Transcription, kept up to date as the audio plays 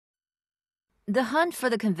The hunt for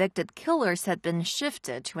the convicted killers had been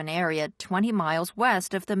shifted to an area 20 miles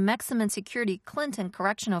west of the maximum security Clinton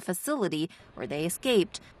Correctional Facility where they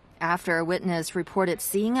escaped, after a witness reported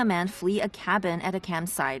seeing a man flee a cabin at a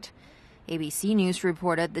campsite. ABC News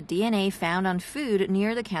reported the DNA found on food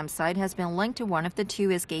near the campsite has been linked to one of the two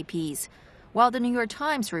escapees, while the New York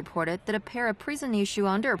Times reported that a pair of prison-issue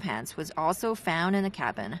underpants was also found in the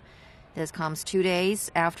cabin. This comes 2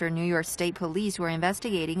 days after New York State Police were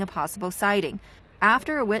investigating a possible sighting,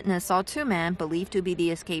 after a witness saw two men believed to be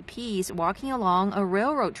the escapees walking along a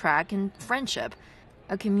railroad track in Friendship,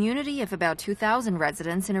 a community of about 2,000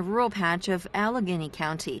 residents in a rural patch of Allegheny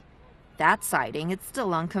County. That sighting is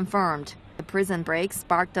still unconfirmed. The prison break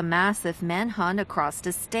sparked a massive manhunt across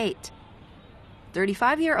the state.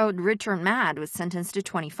 35-year-old Richard Matt was sentenced to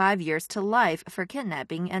 25 years to life for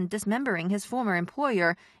kidnapping and dismembering his former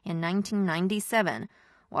employer in 1997,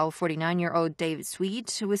 while 49-year-old David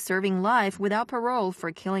Sweet was serving life without parole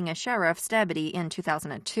for killing a sheriff's deputy in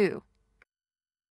 2002.